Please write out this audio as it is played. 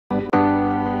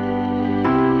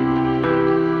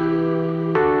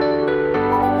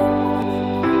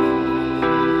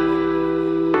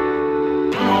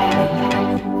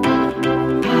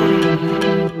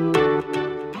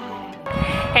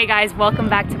guys, welcome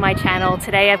back to my channel.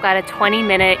 Today I've got a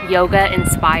 20-minute yoga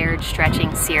inspired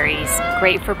stretching series.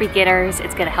 Great for beginners.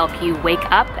 It's going to help you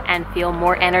wake up and feel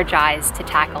more energized to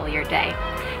tackle your day.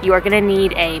 You are going to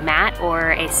need a mat or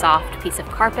a soft piece of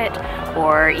carpet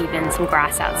or even some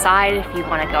grass outside if you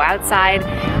want to go outside.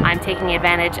 I'm taking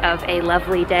advantage of a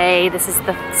lovely day. This is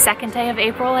the second day of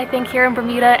April, I think, here in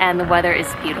Bermuda, and the weather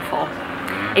is beautiful.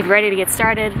 If you're ready to get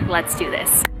started, let's do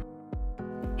this.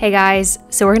 Hey guys,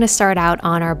 so we're going to start out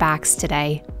on our backs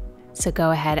today. So go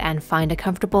ahead and find a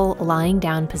comfortable lying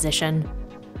down position,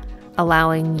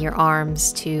 allowing your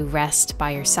arms to rest by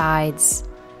your sides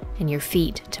and your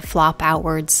feet to flop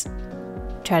outwards.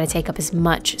 Try to take up as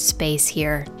much space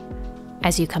here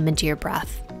as you come into your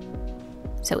breath.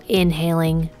 So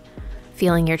inhaling,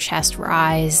 feeling your chest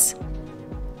rise,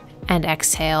 and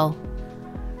exhale,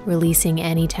 releasing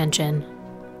any tension,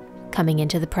 coming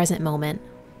into the present moment.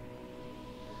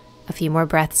 A few more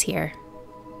breaths here.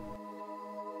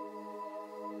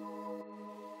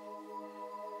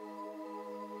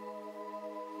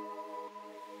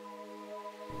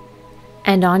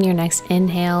 And on your next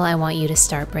inhale, I want you to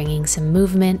start bringing some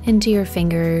movement into your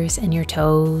fingers and your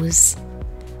toes,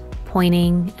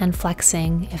 pointing and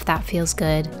flexing if that feels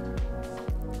good.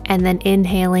 And then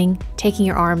inhaling, taking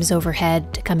your arms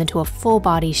overhead to come into a full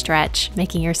body stretch,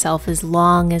 making yourself as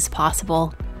long as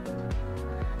possible.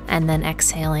 And then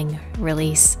exhaling,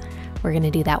 release. We're going to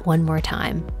do that one more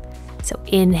time. So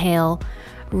inhale,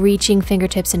 reaching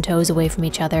fingertips and toes away from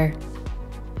each other.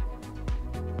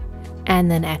 And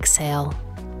then exhale,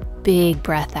 big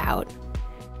breath out.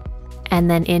 And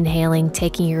then inhaling,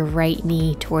 taking your right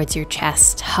knee towards your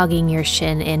chest, hugging your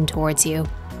shin in towards you,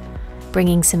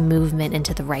 bringing some movement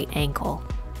into the right ankle,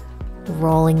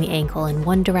 rolling the ankle in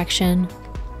one direction,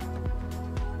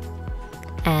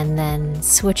 and then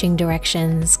switching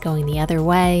directions, going the other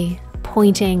way,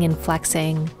 pointing and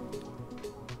flexing,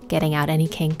 getting out any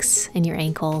kinks in your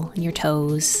ankle and your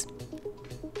toes.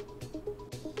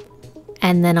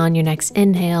 And then on your next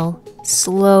inhale,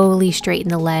 slowly straighten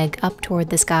the leg up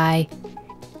toward the sky,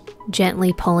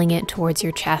 gently pulling it towards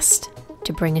your chest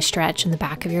to bring a stretch in the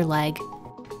back of your leg,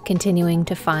 continuing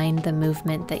to find the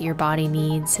movement that your body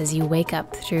needs as you wake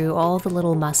up through all the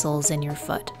little muscles in your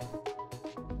foot.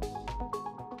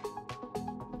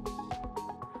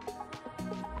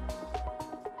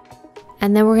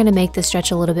 And then we're going to make the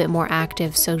stretch a little bit more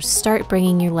active, so start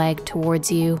bringing your leg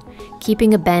towards you,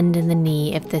 keeping a bend in the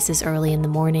knee if this is early in the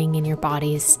morning and your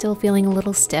body is still feeling a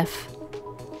little stiff.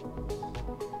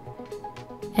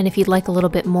 And if you'd like a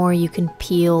little bit more, you can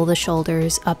peel the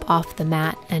shoulders up off the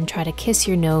mat and try to kiss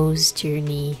your nose to your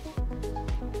knee,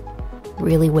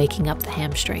 really waking up the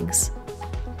hamstrings.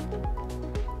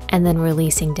 And then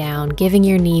releasing down, giving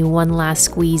your knee one last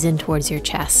squeeze in towards your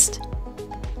chest.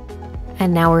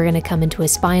 And now we're going to come into a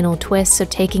spinal twist, so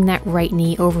taking that right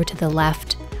knee over to the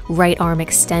left, right arm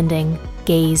extending,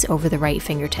 gaze over the right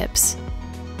fingertips.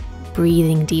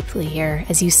 Breathing deeply here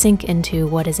as you sink into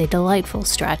what is a delightful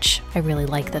stretch. I really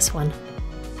like this one.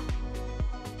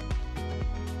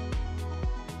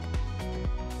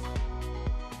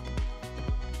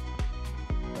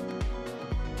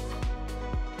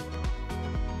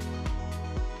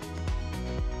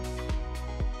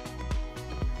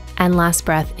 And last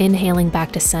breath, inhaling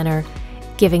back to center,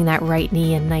 giving that right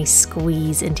knee a nice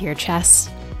squeeze into your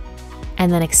chest.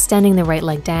 And then extending the right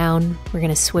leg down, we're going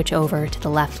to switch over to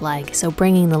the left leg. So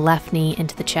bringing the left knee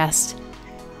into the chest,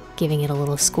 giving it a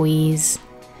little squeeze,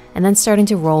 and then starting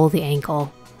to roll the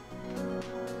ankle.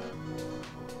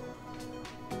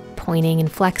 Pointing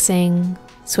and flexing,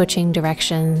 switching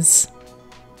directions,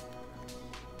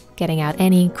 getting out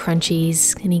any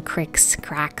crunchies, any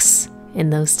cracks in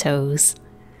those toes.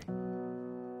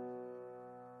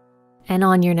 And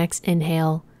on your next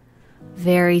inhale,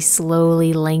 very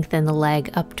slowly lengthen the leg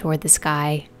up toward the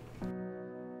sky,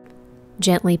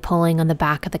 gently pulling on the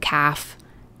back of the calf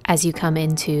as you come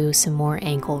into some more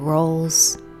ankle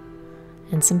rolls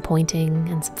and some pointing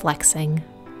and some flexing.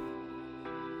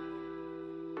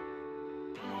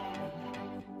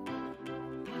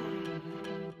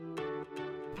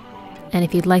 And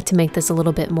if you'd like to make this a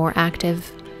little bit more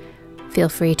active, feel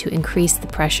free to increase the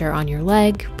pressure on your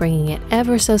leg, bringing it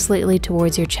ever so slightly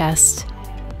towards your chest,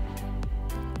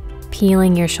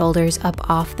 peeling your shoulders up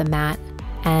off the mat,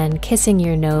 and kissing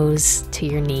your nose to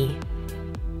your knee.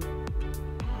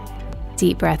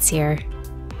 Deep breaths here.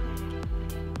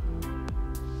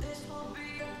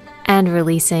 And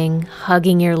releasing,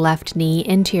 hugging your left knee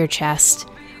into your chest.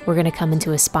 We're going to come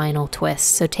into a spinal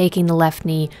twist. So taking the left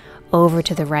knee over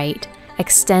to the right,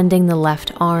 extending the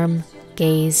left arm,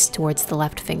 gaze towards the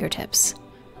left fingertips.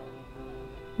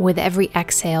 With every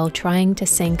exhale, trying to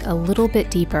sink a little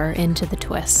bit deeper into the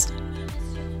twist.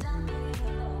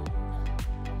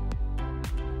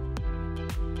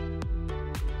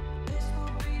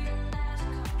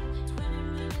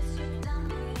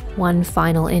 One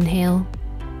final inhale.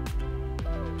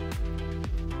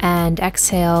 And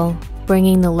exhale,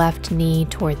 bringing the left knee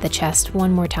toward the chest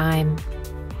one more time.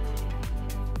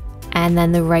 And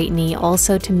then the right knee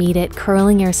also to meet it,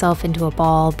 curling yourself into a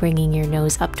ball, bringing your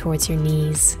nose up towards your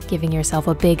knees, giving yourself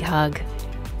a big hug.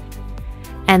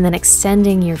 And then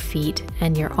extending your feet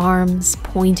and your arms,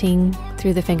 pointing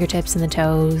through the fingertips and the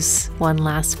toes. One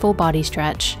last full body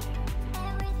stretch.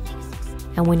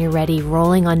 And when you're ready,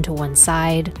 rolling onto one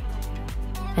side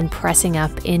and pressing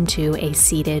up into a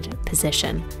seated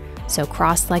position. So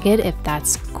cross-legged if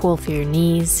that's cool for your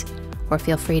knees, or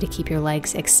feel free to keep your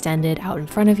legs extended out in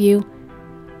front of you.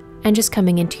 And just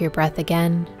coming into your breath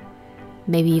again.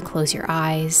 Maybe you close your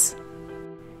eyes.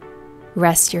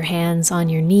 Rest your hands on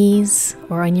your knees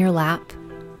or on your lap,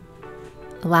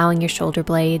 allowing your shoulder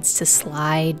blades to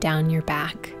slide down your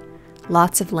back.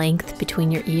 Lots of length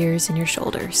between your ears and your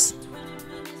shoulders.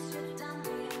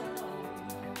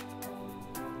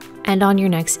 And on your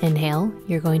next inhale,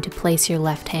 you're going to place your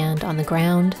left hand on the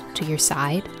ground to your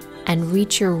side and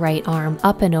reach your right arm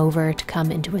up and over to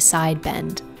come into a side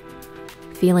bend,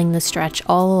 feeling the stretch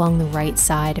all along the right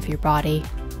side of your body.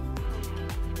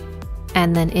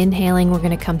 And then inhaling, we're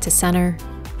going to come to center.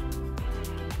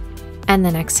 And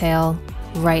then exhale,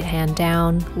 right hand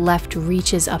down, left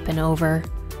reaches up and over,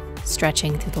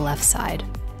 stretching through the left side.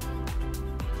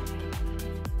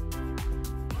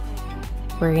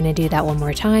 We're going to do that one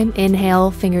more time.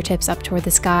 Inhale, fingertips up toward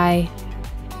the sky.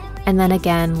 And then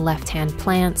again, left hand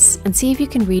plants, and see if you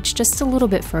can reach just a little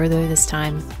bit further this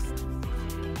time.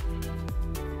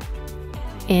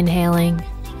 Inhaling.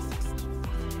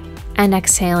 And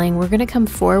exhaling, we're going to come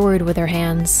forward with our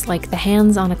hands like the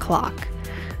hands on a clock,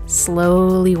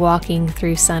 slowly walking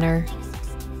through center.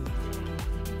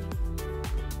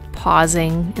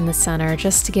 Pausing in the center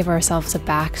just to give ourselves a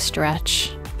back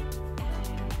stretch.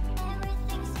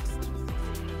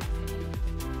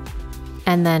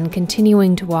 And then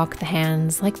continuing to walk the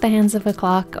hands like the hands of a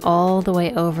clock all the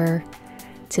way over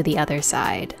to the other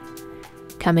side,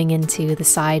 coming into the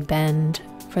side bend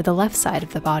for the left side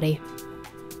of the body.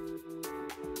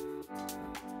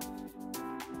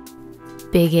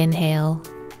 Big inhale.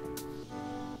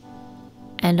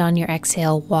 And on your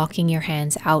exhale, walking your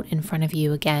hands out in front of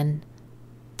you again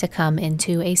to come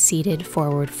into a seated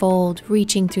forward fold,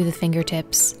 reaching through the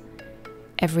fingertips.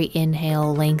 Every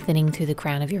inhale lengthening through the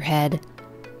crown of your head,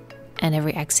 and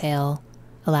every exhale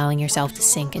allowing yourself to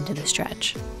sink into the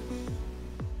stretch.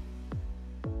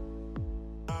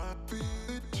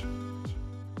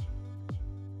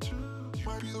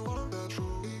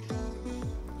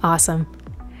 Awesome.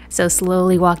 So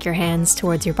slowly walk your hands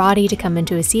towards your body to come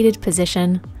into a seated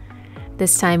position.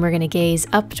 This time we're going to gaze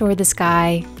up toward the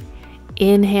sky,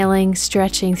 inhaling,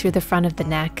 stretching through the front of the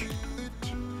neck.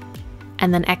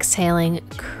 And then exhaling,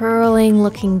 curling,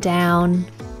 looking down,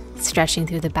 stretching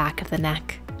through the back of the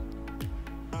neck.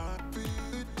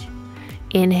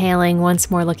 Inhaling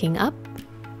once more, looking up.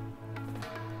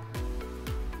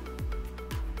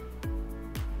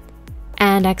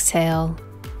 And exhale,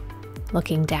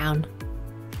 looking down.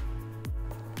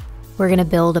 We're going to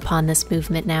build upon this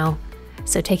movement now.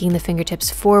 So taking the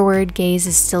fingertips forward, gaze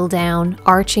is still down,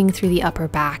 arching through the upper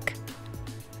back.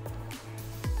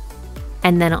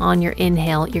 And then on your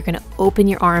inhale, you're going to open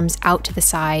your arms out to the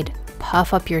side,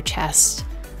 puff up your chest,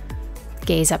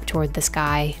 gaze up toward the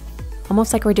sky,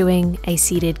 almost like we're doing a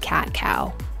seated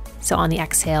cat-cow. So on the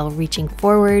exhale, reaching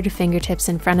forward, fingertips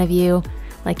in front of you,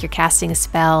 like you're casting a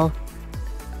spell.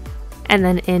 And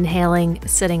then inhaling,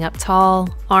 sitting up tall,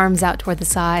 arms out toward the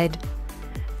side,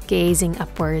 gazing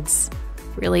upwards,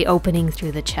 really opening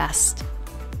through the chest.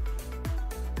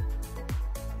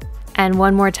 And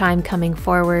one more time, coming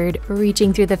forward,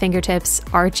 reaching through the fingertips,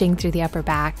 arching through the upper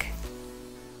back.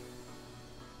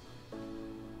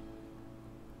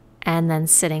 And then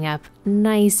sitting up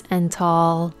nice and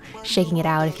tall, shaking it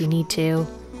out if you need to.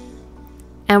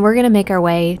 And we're going to make our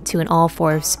way to an all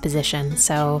fours position.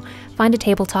 So find a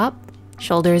tabletop,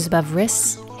 shoulders above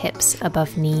wrists, hips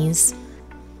above knees.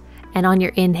 And on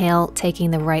your inhale,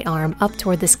 taking the right arm up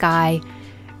toward the sky,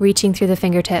 reaching through the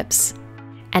fingertips.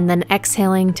 And then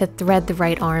exhaling to thread the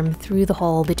right arm through the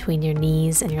hole between your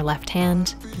knees and your left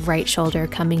hand, right shoulder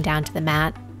coming down to the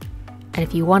mat. And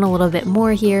if you want a little bit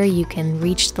more here, you can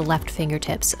reach the left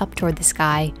fingertips up toward the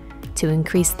sky to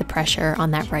increase the pressure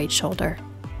on that right shoulder.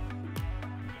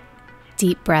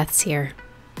 Deep breaths here.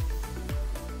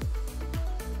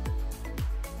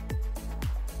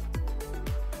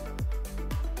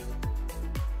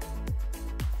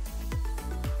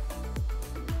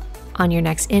 On your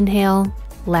next inhale,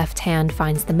 left hand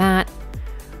finds the mat.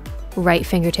 Right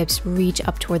fingertips reach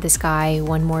up toward the sky,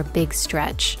 one more big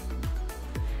stretch.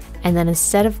 And then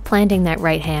instead of planting that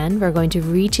right hand, we're going to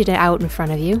reach it out in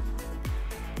front of you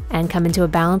and come into a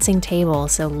balancing table.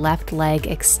 So left leg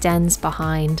extends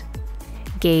behind,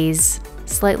 gaze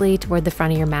slightly toward the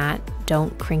front of your mat.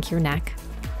 Don't crink your neck.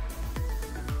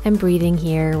 And breathing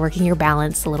here, working your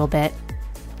balance a little bit,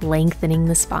 lengthening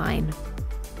the spine.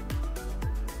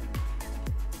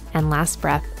 And last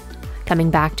breath,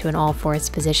 coming back to an all fours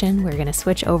position, we're going to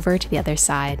switch over to the other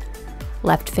side.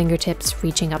 Left fingertips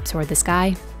reaching up toward the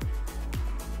sky.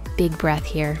 Big breath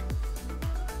here.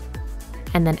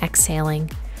 And then exhaling,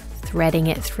 threading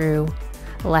it through,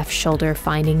 left shoulder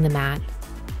finding the mat.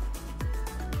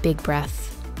 Big breath.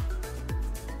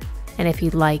 And if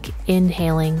you'd like,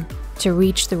 inhaling to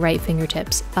reach the right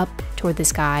fingertips up toward the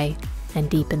sky and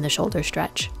deepen the shoulder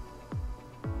stretch.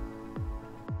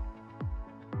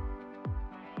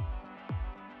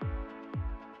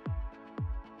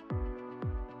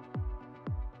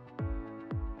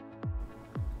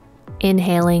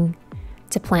 Inhaling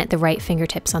to plant the right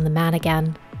fingertips on the mat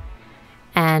again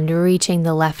and reaching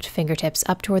the left fingertips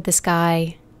up toward the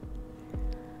sky,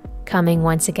 coming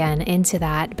once again into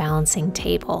that balancing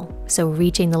table. So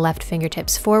reaching the left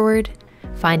fingertips forward,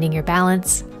 finding your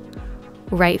balance.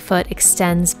 Right foot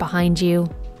extends behind you,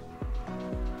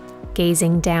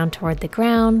 gazing down toward the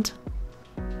ground,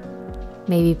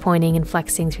 maybe pointing and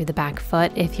flexing through the back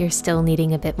foot if you're still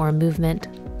needing a bit more movement.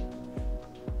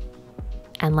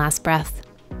 And last breath.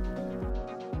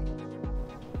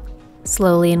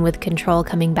 Slowly and with control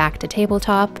coming back to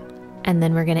tabletop. And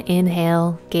then we're going to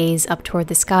inhale, gaze up toward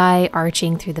the sky,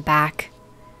 arching through the back.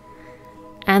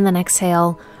 And then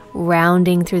exhale,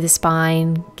 rounding through the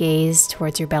spine, gaze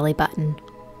towards your belly button.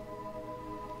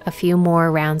 A few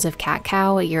more rounds of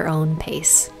cat-cow at your own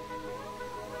pace.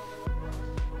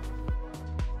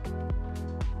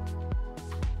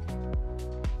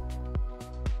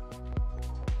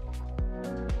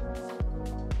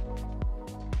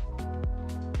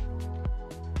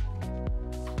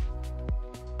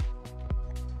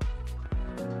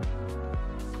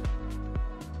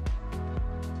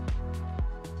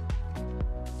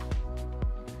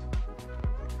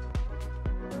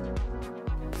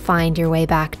 Find your way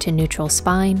back to neutral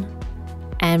spine,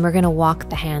 and we're going to walk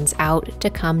the hands out to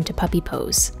come to puppy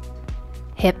pose.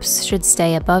 Hips should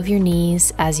stay above your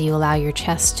knees as you allow your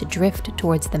chest to drift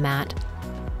towards the mat,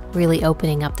 really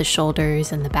opening up the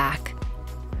shoulders and the back,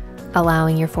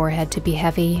 allowing your forehead to be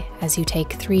heavy as you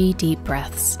take 3 deep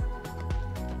breaths.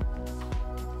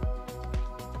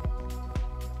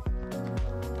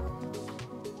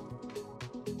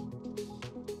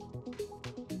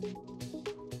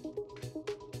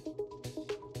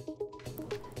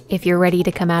 If you're ready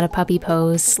to come out of puppy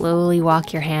pose, slowly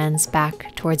walk your hands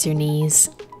back towards your knees,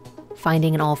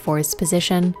 finding an all fours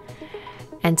position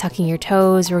and tucking your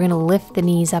toes. We're going to lift the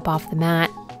knees up off the mat,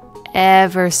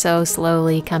 ever so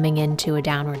slowly coming into a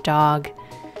downward dog,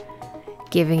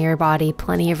 giving your body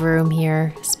plenty of room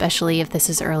here, especially if this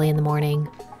is early in the morning.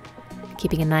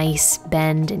 Keeping a nice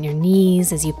bend in your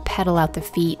knees as you pedal out the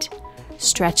feet,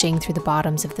 stretching through the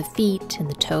bottoms of the feet and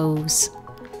the toes.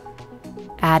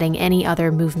 Adding any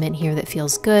other movement here that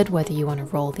feels good, whether you want to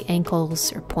roll the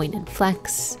ankles or point and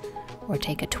flex or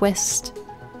take a twist.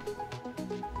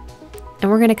 And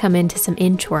we're going to come into some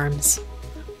inchworms.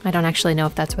 I don't actually know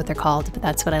if that's what they're called, but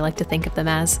that's what I like to think of them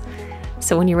as.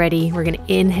 So when you're ready, we're going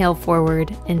to inhale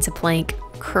forward into plank,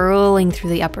 curling through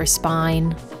the upper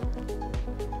spine.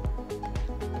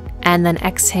 And then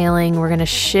exhaling, we're going to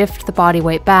shift the body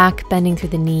weight back, bending through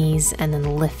the knees, and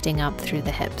then lifting up through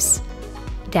the hips.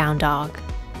 Down dog.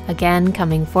 Again,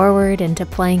 coming forward into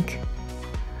plank,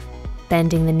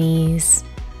 bending the knees,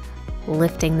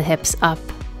 lifting the hips up,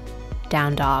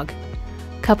 down dog.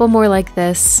 Couple more like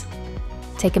this.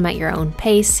 Take them at your own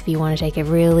pace. If you want to take it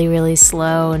really, really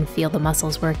slow and feel the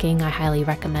muscles working, I highly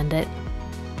recommend it.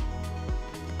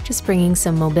 Just bringing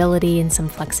some mobility and some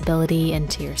flexibility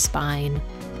into your spine,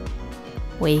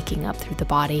 waking up through the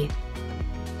body.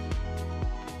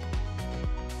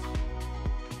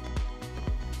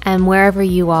 And wherever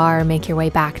you are, make your way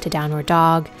back to downward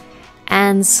dog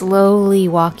and slowly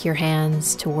walk your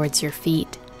hands towards your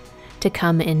feet to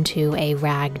come into a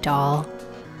rag doll.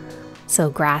 So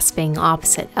grasping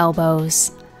opposite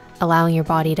elbows, allowing your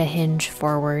body to hinge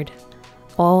forward,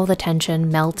 all the tension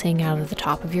melting out of the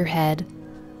top of your head,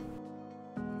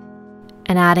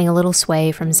 and adding a little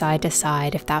sway from side to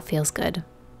side if that feels good.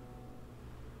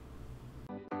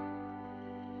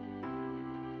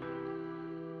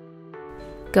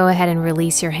 Go ahead and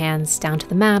release your hands down to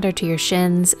the mat or to your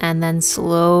shins, and then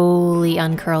slowly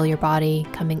uncurl your body,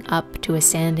 coming up to a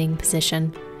standing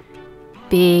position.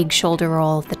 Big shoulder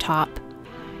roll at the top.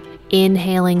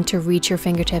 Inhaling to reach your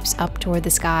fingertips up toward the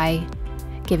sky,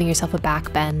 giving yourself a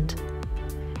back bend.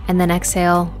 And then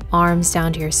exhale, arms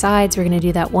down to your sides. We're going to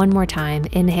do that one more time.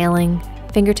 Inhaling,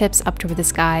 fingertips up toward the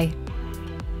sky.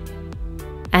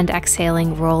 And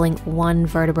exhaling, rolling one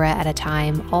vertebra at a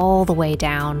time all the way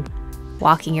down,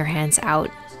 walking your hands out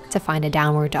to find a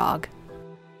downward dog.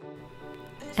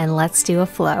 And let's do a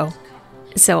flow.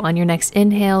 So on your next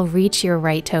inhale, reach your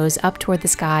right toes up toward the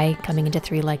sky, coming into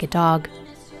three-legged dog.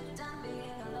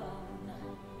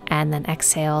 And then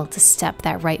exhale to step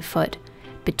that right foot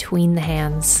between the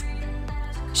hands,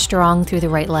 strong through the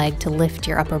right leg to lift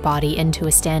your upper body into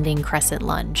a standing crescent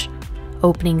lunge,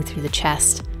 opening through the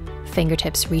chest,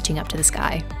 fingertips reaching up to the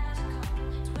sky.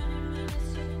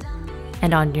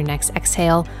 And on your next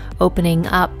exhale, opening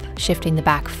up, shifting the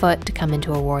back foot to come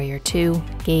into a warrior two,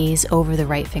 gaze over the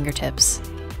right fingertips.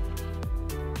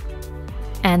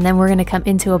 And then we're going to come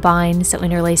into a bind, so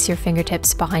interlace your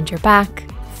fingertips behind your back,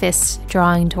 fists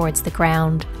drawing towards the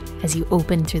ground as you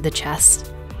open through the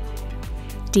chest.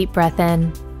 Deep breath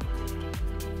in,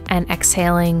 and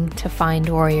exhaling to find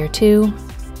warrior two.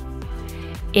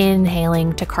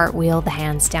 Inhaling to cartwheel the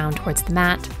hands down towards the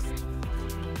mat.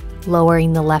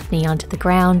 Lowering the left knee onto the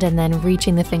ground and then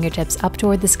reaching the fingertips up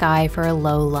toward the sky for a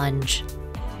low lunge.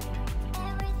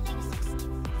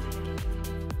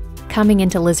 Coming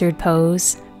into lizard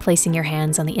pose, placing your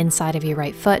hands on the inside of your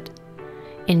right foot,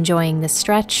 enjoying the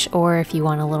stretch, or if you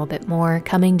want a little bit more,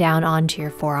 coming down onto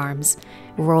your forearms,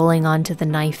 rolling onto the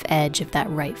knife edge of that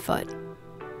right foot.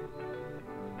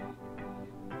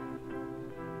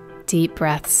 Deep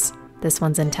breaths. This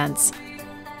one's intense.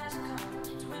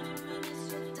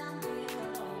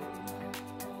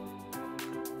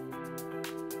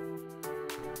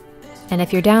 And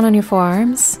if you're down on your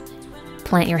forearms,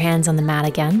 plant your hands on the mat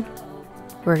again.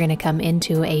 We're going to come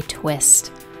into a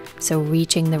twist. So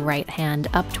reaching the right hand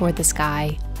up toward the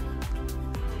sky,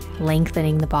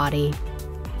 lengthening the body.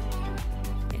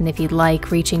 And if you'd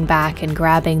like, reaching back and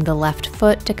grabbing the left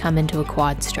foot to come into a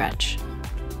quad stretch.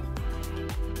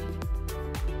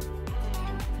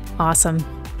 Awesome.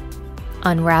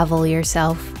 Unravel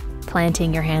yourself,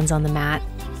 planting your hands on the mat,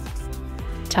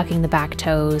 tucking the back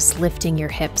toes, lifting your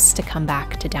hips to come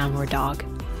back to downward dog,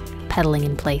 pedaling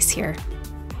in place here.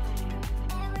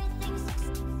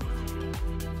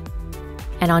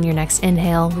 And on your next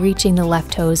inhale, reaching the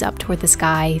left toes up toward the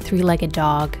sky, three-legged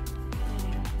dog.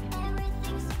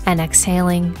 And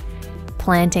exhaling,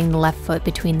 planting the left foot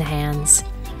between the hands,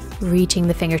 reaching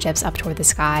the fingertips up toward the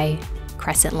sky,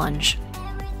 crescent lunge.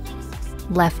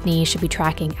 Left knee should be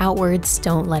tracking outwards,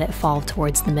 don't let it fall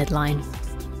towards the midline.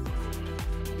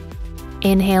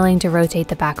 Inhaling to rotate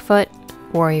the back foot,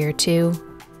 warrior two.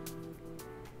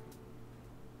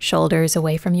 Shoulders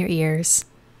away from your ears.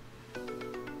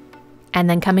 And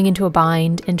then coming into a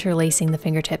bind, interlacing the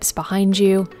fingertips behind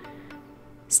you,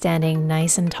 standing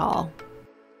nice and tall.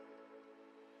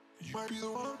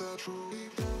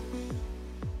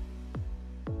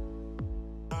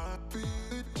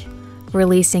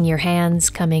 Releasing your hands,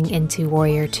 coming into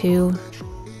warrior two,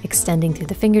 extending through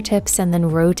the fingertips, and then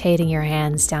rotating your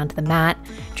hands down to the mat,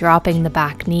 dropping the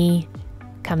back knee,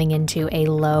 coming into a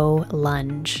low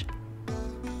lunge.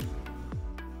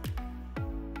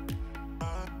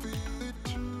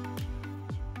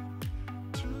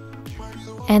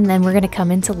 And then we're going to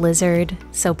come into lizard,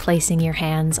 so placing your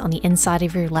hands on the inside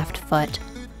of your left foot.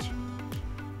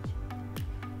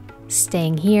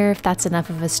 Staying here if that's enough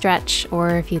of a stretch,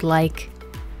 or if you'd like,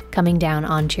 coming down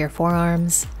onto your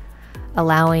forearms,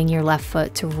 allowing your left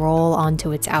foot to roll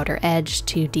onto its outer edge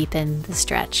to deepen the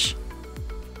stretch.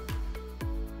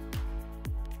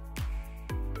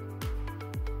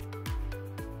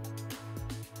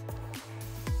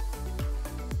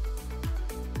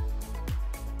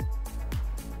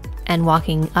 And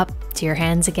walking up to your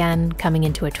hands again, coming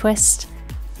into a twist,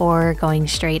 or going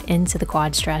straight into the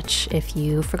quad stretch if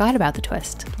you forgot about the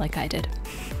twist, like I did.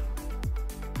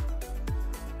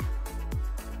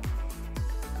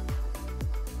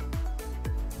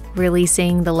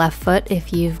 Releasing the left foot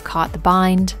if you've caught the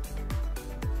bind,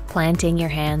 planting your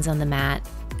hands on the mat,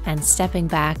 and stepping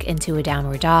back into a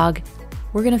downward dog.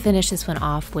 We're going to finish this one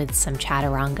off with some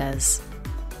chaturangas.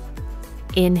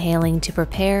 Inhaling to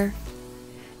prepare,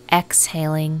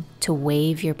 exhaling to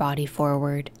wave your body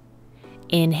forward,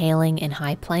 inhaling in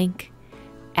high plank,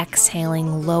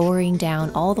 exhaling, lowering down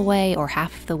all the way or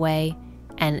half of the way,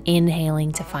 and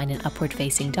inhaling to find an upward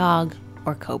facing dog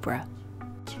or cobra.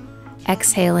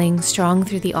 Exhaling strong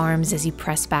through the arms as you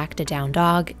press back to down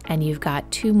dog, and you've got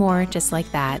 2 more just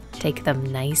like that. Take them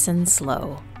nice and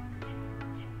slow.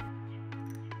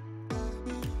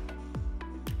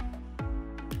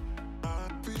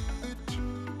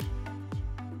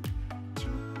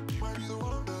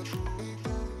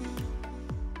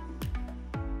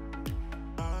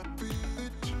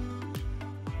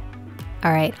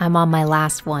 All right, I'm on my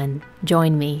last one.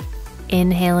 Join me.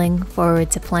 Inhaling forward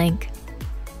to plank.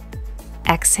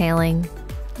 Exhaling,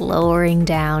 lowering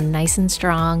down nice and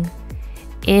strong.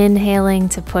 Inhaling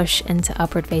to push into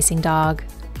upward facing dog.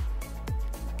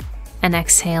 And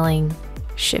exhaling,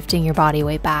 shifting your body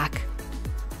weight back,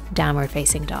 downward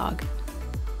facing dog.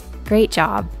 Great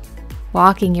job.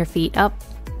 Walking your feet up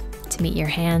to meet your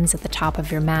hands at the top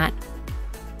of your mat.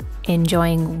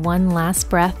 Enjoying one last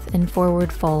breath in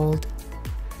forward fold.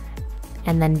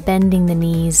 And then bending the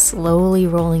knees, slowly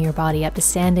rolling your body up to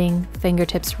standing,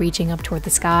 fingertips reaching up toward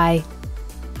the sky.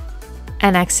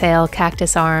 And exhale,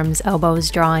 cactus arms,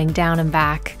 elbows drawing down and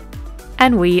back.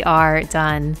 And we are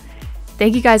done.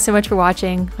 Thank you guys so much for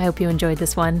watching. I hope you enjoyed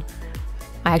this one.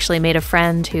 I actually made a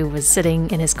friend who was sitting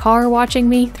in his car watching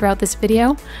me throughout this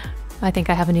video. I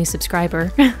think I have a new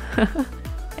subscriber.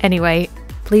 Anyway,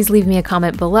 please leave me a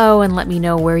comment below and let me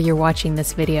know where you're watching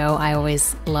this video. I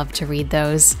always love to read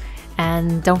those.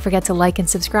 And don't forget to like and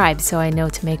subscribe so I know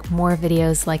to make more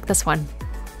videos like this one.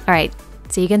 All right,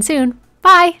 see you again soon.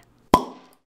 Bye!